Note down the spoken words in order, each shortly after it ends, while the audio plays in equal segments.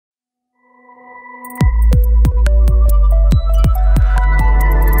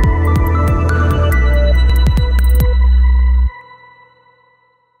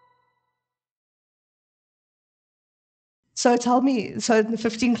So tell me, so the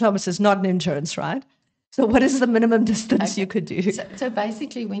 15 kilometers is not an endurance, right? So what is the minimum distance you could do? So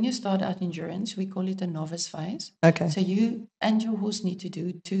basically, when you start out endurance, we call it a novice phase. Okay. So you and your horse need to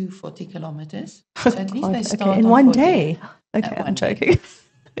do 40 kilometers. So at least they start okay. In on one 40. day. Okay, I'm joking.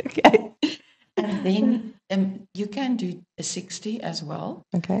 Okay. And then you can do a 60 as well.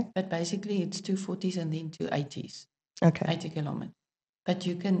 Okay. But basically, it's 240s and then 280s. Okay. 80 kilometers. But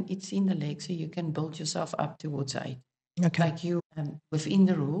you can, it's in the leg, so you can build yourself up towards 8. Okay. Like you, within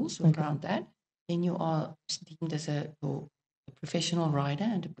the rules around that, then you are deemed as a professional rider,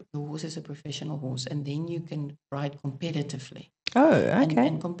 and your horse is a professional horse, and then you can ride competitively. Oh, okay.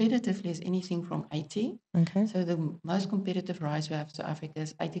 And competitively is anything from 80. Okay. So the most competitive rides we have in South Africa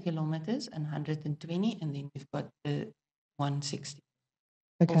is 80 kilometers and 120, and then we've got the 160.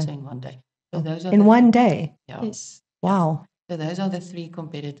 Okay. Also in one day. So those are in one day? Yeah. Yes. Wow. So those are the 3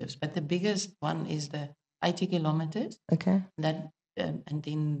 competitives, but the biggest one is the 80 kilometers. Okay. That and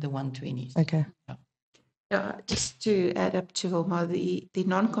then the 120s. Okay. Yeah, just to add up to Wilma, the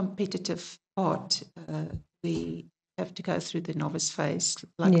non-competitive part, we have to go through the novice phase,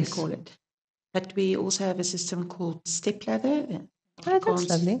 like we call it. But we also have a system called step ladder. Oh, that's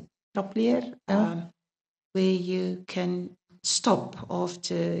lovely. Traplier, where you can stop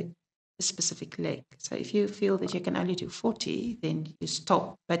after a specific leg. So if you feel that you can only do 40, then you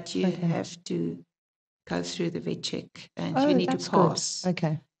stop, but you have to go through the vet check and you need to pass. Good.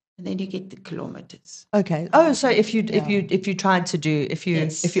 Okay. And then you get the kilometers. Okay. Oh, so if you tried to do if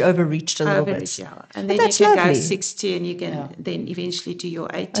you overreached a little bit, and then you can go 60, and you can then eventually do your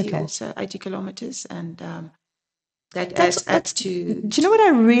 80, also 80 kilometers, and that's up to. Do you know what I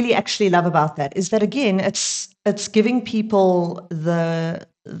really actually love about that is that again it's giving people the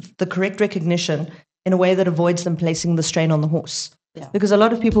correct recognition in a way that avoids them placing the strain on the horse. Yeah. Because a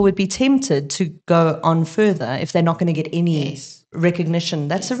lot of people would be tempted to go on further if they're not going to get any recognition.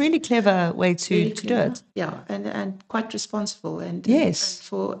 That's a really clever way to do it. Yeah, and quite responsible. And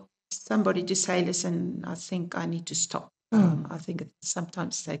for somebody to say, listen, I think I need to stop. I think it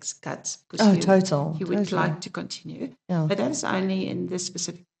sometimes takes guts because you would like to continue. Yeah. But that's only in this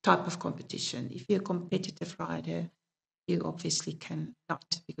specific type of competition. If you're a competitive rider, you obviously cannot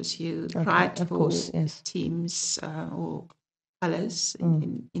because you ride for teams or colours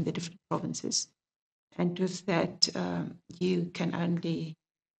in the different provinces. And with that, you can only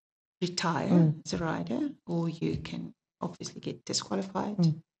retire as a rider, or you can obviously get disqualified.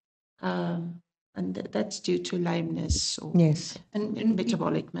 And that's due to lameness or and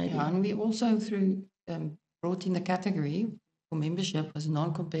metabolic maybe. Yeah, and we also brought in the category for membership was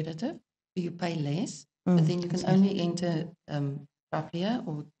non-competitive, so you pay less, but then you can only enter Traplier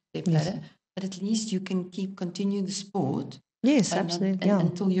or step ladder, but at least you can continue the sport. Yes, absolutely.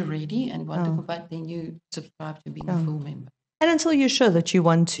 Until you're ready and want to compete, then you subscribe to being a full member. And until you're sure that you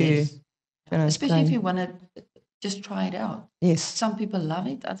want to, especially if you want to just try it out. Yes. Some people love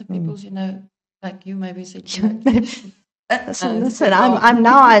it. Other people, like you maybe said. Listen, I'm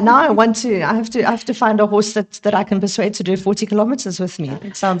now. I want to. I have to find a horse that I can persuade to do 40 kilometers with me.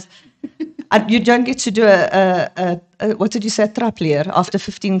 It sounds. You don't get to do a what did you say, traplier after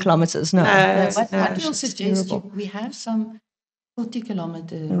 15 kilometers? No. What we'll suggest we have some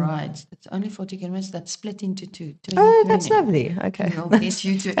 40-kilometer rides. It's only 40 kilometers that's split into 2. That's lovely. Okay. We'll get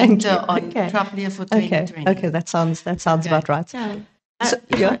you to enter on Traplier for 2020. Okay, that sounds about right.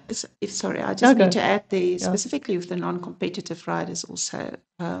 Yeah. Sorry, I just need to add specifically with the non-competitive riders also,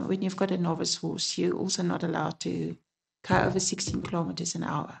 when you've got a novice horse, you're also not allowed to go over 16 kilometers an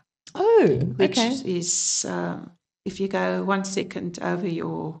hour. Oh, which is if you go 1 second over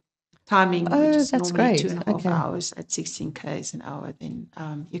your timing, which is normally 2.5 hours at 16 k's an hour, then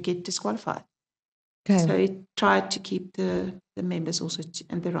you get disqualified. Okay. So it tried to keep the members also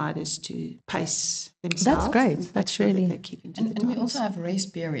and the riders to pace themselves. That's great. That's really. And we also have race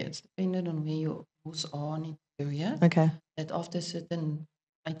periods, depending on where your horse are in the area. Okay. That after a certain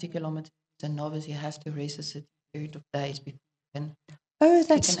 80 kilometers, a novice he has to race a certain period of days before he can. Oh,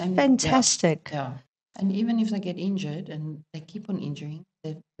 that's fantastic. Yeah. And even if they get injured and they keep on injuring,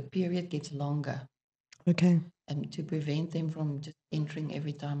 the period gets longer. Okay. And to prevent them from just entering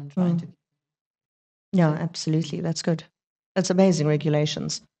every time and trying to. Yeah, absolutely. That's good. That's amazing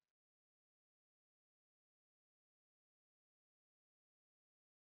regulations.